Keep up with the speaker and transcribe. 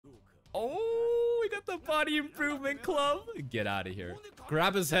Oh, we got the body improvement club. Get out of here.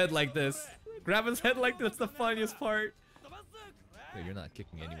 Grab his head like this. Grab his head like this. That's the funniest part. Wait, you're not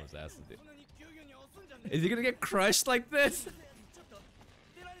kicking anyone's ass, dude. Is he gonna get crushed like this?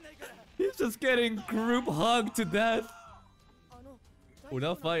 He's just getting group hugged to death. We're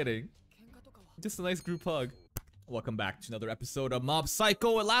not fighting. Just a nice group hug. Welcome back to another episode of Mob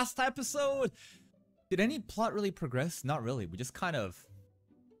Psycho. Last episode, did any plot really progress? Not really. We just kind of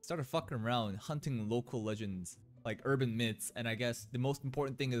started fucking around, hunting local legends, like urban myths. And I guess the most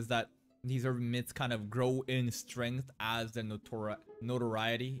important thing is that these urban myths kind of grow in strength as their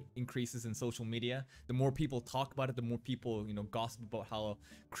notoriety increases in social media. The more people talk about it, the more people, you know, gossip about how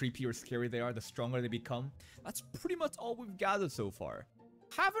creepy or scary they are, the stronger they become. That's pretty much all we've gathered so far.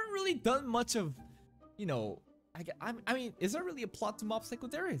 Haven't really done much of, you know, I mean, is there really a plot to Mob Psycho?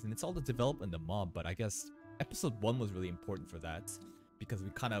 There is, and it's all the development of Mob, but I guess episode 1 was really important for that, because we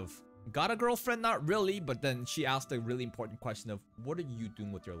kind of got a girlfriend, not really, but then she asked a really important question of, what are you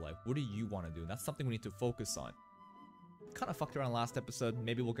doing with your life? What do you want to do? And that's something we need to focus on. Kind of fucked around last episode.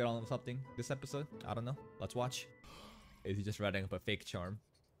 Maybe we'll get on with something this episode. I don't know. Let's watch. Is he just writing up a fake charm?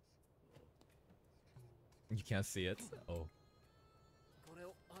 You can't see it. Oh.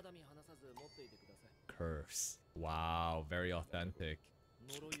 Curse. Wow, very authentic.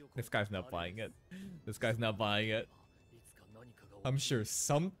 This guy's not buying it. This guy's not buying it. I'm sure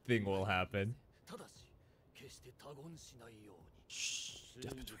something will happen. Shh,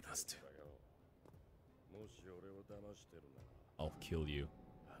 just between us two. I'll kill you.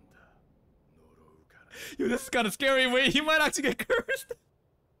 Yo, this is kind of scary. Wait, he might actually get cursed.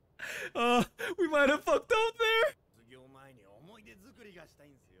 We might have fucked up there.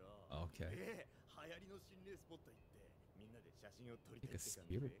 Okay. Take a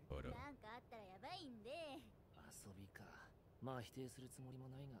spirit photo.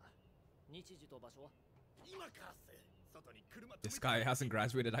 This guy hasn't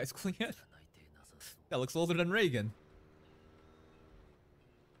graduated high school yet? That looks older than Reagan.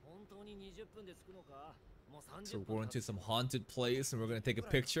 So we're going to some haunted place and we're going to take a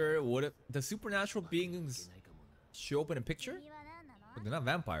picture. What if the supernatural beings show up in a picture? But they're not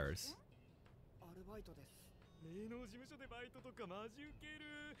vampires.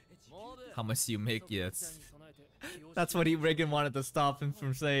 How much do you make? Yes. That's what Reagan wanted to stop him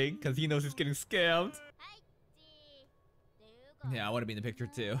from saying, because he knows he's getting scammed. Yeah, I want to be in the picture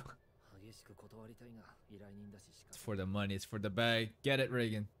too. It's for the money, it's for the bag. Get it,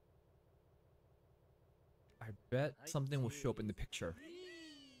 Reagan. I bet something will show up in the picture.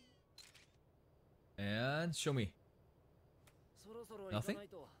 And show me. Nothing?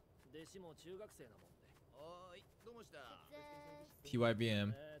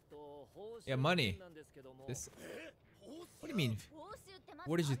 TYBM. Yeah, money. This. What do you mean?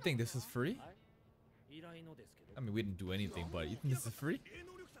 What did you think? This is free? I mean, we didn't do anything, but you think this is free?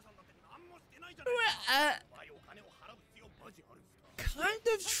 Kind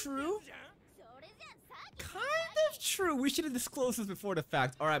of true. Kind of true. We should have disclosed this before the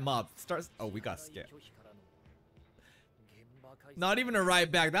fact. Alright, Mob. Starts. Oh, we got scammed. Not even a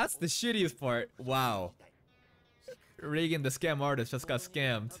right back. That's the shittiest part. Wow. Reagan, the scam artist, just got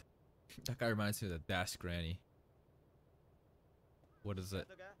scammed. That guy reminds me of the Dash Granny. What is it?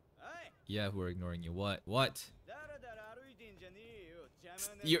 Yeah, we're ignoring you. What? What?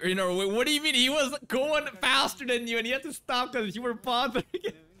 You know, what do you mean? He was going faster than you and he had to stop because you were bothering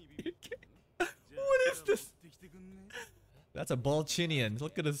him. What is this? That's a Balchinian.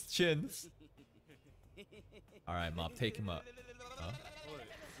 Look at his chins. Alright, Mob, take him up. Huh?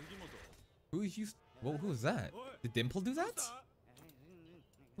 Who is that? Did Dimple do that?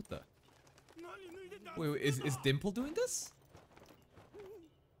 What the? Wait, is Dimple doing this?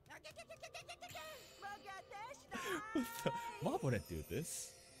 What the? Mob wouldn't do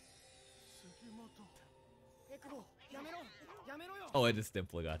this. Oh, it is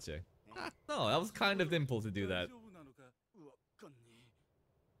Dimple, gotcha. No, that was kind of Dimple to do that.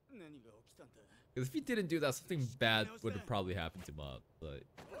 Because if he didn't do that, something bad would have probably happened to Mob. But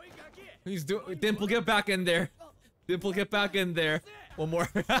he's doing. Dimple, get back in there. Dimple, get back in there. One more,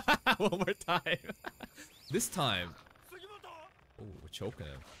 one more time. This time. Oh, we're choking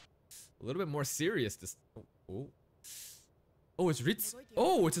him. A little bit more serious. This. Oh, it's Ritz.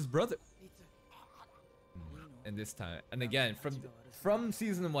 Oh, it's his brother. And this time, and again, from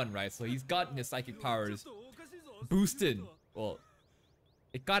season 1, right? So he's gotten his psychic powers boosted. Well,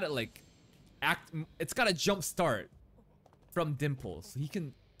 it got it like. It's got a jump start from Dimple, so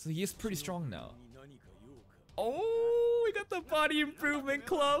he is pretty strong now. Oh, we got the body improvement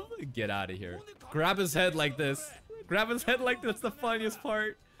club. Get out of here. Grab his head like this. Grab his head like this. That's the funniest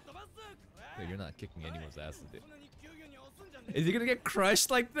part. Yo, you're not kicking anyone's ass today. Is he gonna get crushed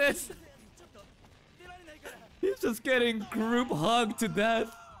like this? He's just getting group hugged to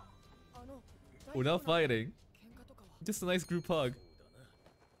death. Without fighting. Just a nice group hug.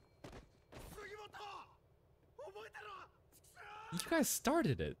 You guys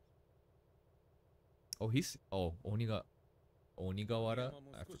started it. Oh, Onigawara?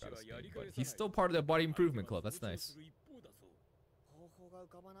 I forgot his name, but he's still part of the body improvement club. That's nice.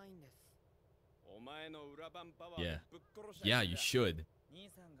 Yeah. Yeah, you should.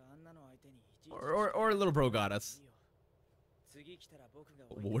 Or little bro got us.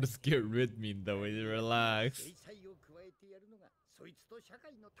 What does get rid mean though? When you relax.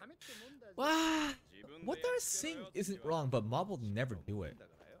 What they're saying isn't wrong, but Mob will never do it.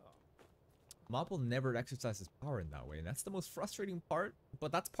 Mob will never exercise his power in that way, and that's the most frustrating part,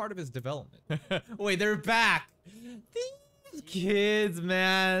 but that's part of his development. Wait, they're back! These kids,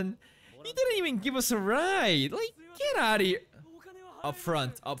 man! He didn't even give us a ride! Like, get out of here! Up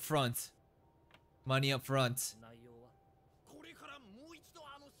front, up front. Money up front.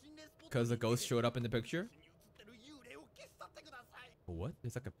 Because the ghost showed up in the picture? What?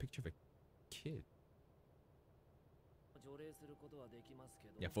 There's like a picture of a kid.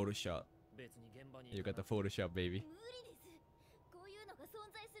 Yeah, Photoshop. You got the Photoshop, baby.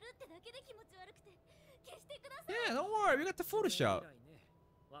 Yeah, don't worry, we got the Photoshop.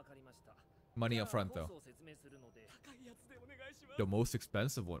 Money up front, though. The most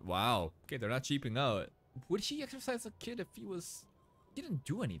expensive one. Wow. Okay, they're not cheaping out. Would he exercise a kid if he didn't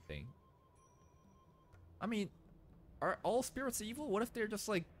do anything? I mean, are all spirits evil? What if they're just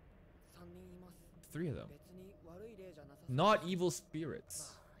like 3 of them? Not evil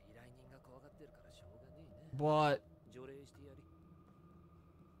spirits. But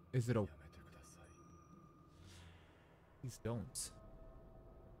is it a... Please don't.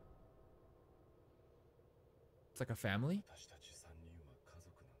 It's like a family?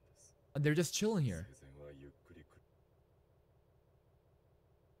 And they're just chilling here.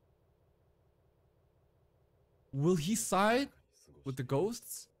 Will he side with the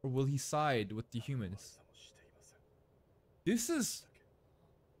ghosts or will he side with the humans? This is...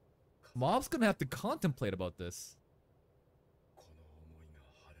 Mob's gonna have to contemplate about this.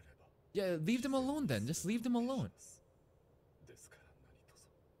 Yeah, leave them alone then. Just leave them alone.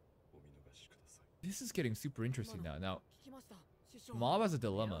 This is getting super interesting now. Now, Mob has a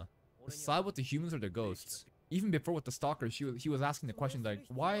dilemma. Side with the humans or the ghosts. Even before with the stalker, he was asking the question like,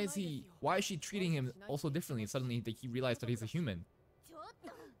 why is she treating him also differently? And suddenly he realized that he's a human.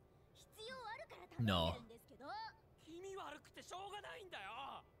 No.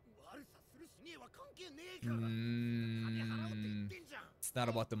 It's not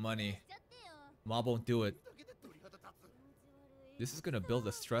about the money. Mob won't do it. This is gonna build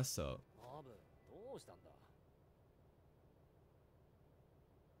the stress up.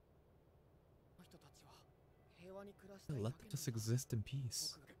 Let them just exist in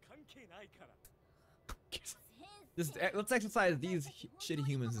peace. Let's exercise these shitty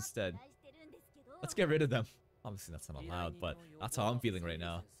humans instead. Let's get rid of them. Obviously that's not allowed, but that's how I'm feeling right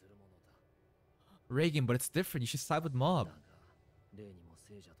now. Reagan, but it's different. You should side with Mob.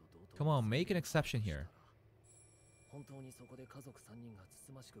 Come on, make an exception here.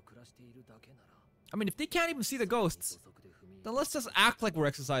 I mean, if they can't even see the ghosts, then let's just act like we're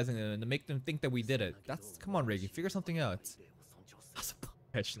exercising them and make them think that we did it. Come on, Reagan, figure something out. That's a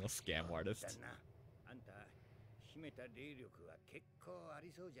professional scam artist.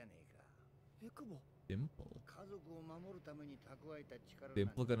 Dimple.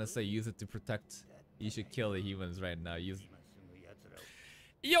 Dimple gonna say use it to protect. You should kill the humans right now. Yo,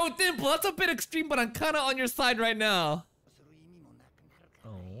 Dimple, that's a bit extreme, but I'm kinda on your side right now.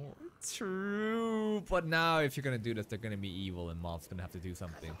 Oh, true. But now if you're gonna do this, they're gonna be evil and Mob's gonna have to do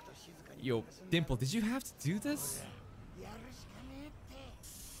something. Yo, Dimple, did you have to do this?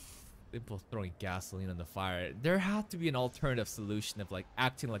 Dimple's throwing gasoline on the fire. There had to be an alternative solution of like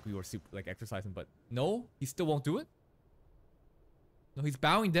acting like we were exercising, but no, he still won't do it. No, he's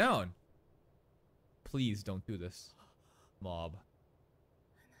bowing down. Please don't do this, Mob.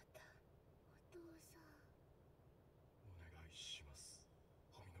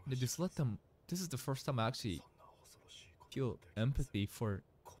 They just let them. This is the first time I actually feel empathy for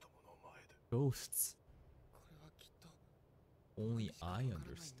ghosts. Only I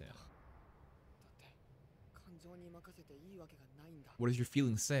understand. What does your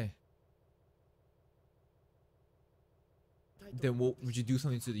feeling say? Then what, would you do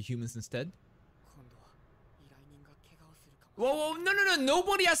something to the humans instead? Whoa, no,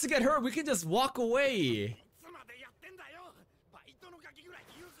 nobody has to get hurt. We can just walk away.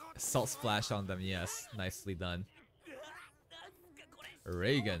 Salt splash on them, yes. Nicely done.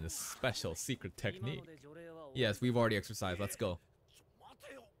 Reagan's special secret technique. Yes, we've already exercised. Let's go.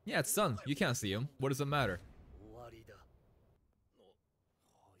 Yeah, it's Sun. You can't see him. What does it matter?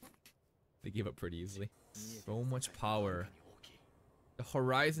 They give up pretty easily. So much power. The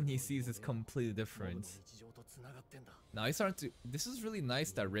horizon he sees is completely different. Now he's starting to... This is really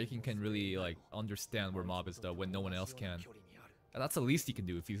nice that Reiken can really like understand where Mob is though when no one else can. And that's the least he can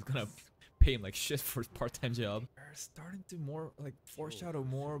do if he's gonna pay him like shit for his part-time job. They're starting to more like foreshadow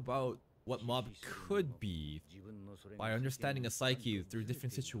more about what Mob could be by understanding a psyche through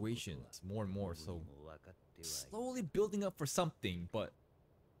different situations more and more. So slowly building up for something, but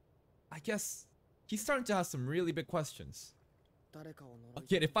I guess he's starting to have some really big questions.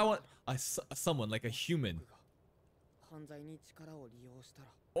 Again, if I want someone like a human.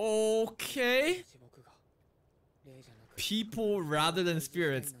 Okay. People rather than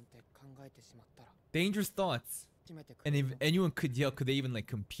spirits. Dangerous thoughts. And if anyone could yell, could they even like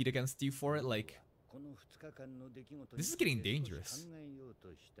compete against you for it? Like, this is getting dangerous.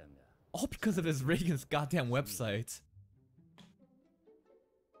 All because of this Reagan's goddamn website.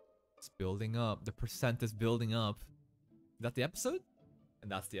 It's building up. The percent is building up. Is that the episode?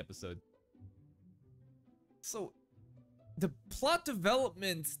 And that's the episode. So, the plot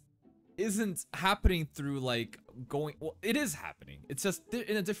development isn't happening through like going... Well, it is happening. It's just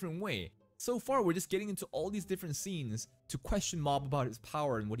in a different way. So far, we're just getting into all these different scenes to question Mob about his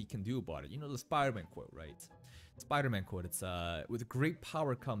power and what he can do about it. You know the Spider-Man quote, right? Spider-Man quote, it's with great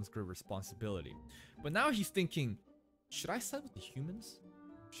power comes great responsibility. But now he's thinking, should I side with the humans?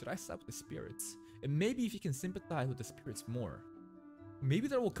 Should I side with the spirits? And maybe if he can sympathize with the spirits more, maybe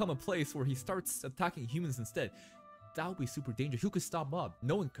there will come a place where he starts attacking humans instead. That would be super dangerous. Who could stop Mob?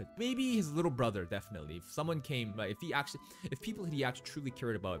 No one could. Maybe his little brother, definitely. If someone came, like, if people that he actually truly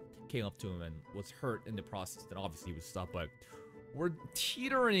cared about came up to him and was hurt in the process, then obviously he would stop. But we're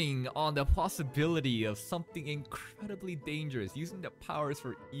teetering on the possibility of something incredibly dangerous, using the powers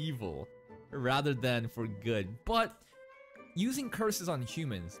for evil rather than for good. But using curses on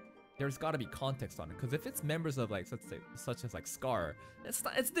humans, there's got to be context on it. Because if it's members of like, such as like Scar,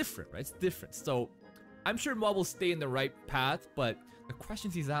 it's different, right? It's different. So I'm sure Mob will stay in the right path, but the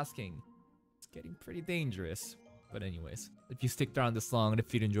questions he's asking, it's getting pretty dangerous. But anyways, if you stick around this long and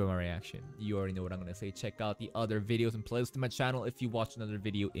if you enjoy my reaction, you already know what I'm going to say. Check out the other videos and playlists in my channel if you watch another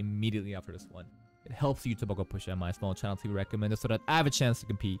video immediately after this one. It helps YouTube go push on my small channel to be recommended so that I have a chance to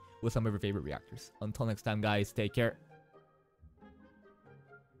compete with some of your favorite reactors. Until next time, guys, take care.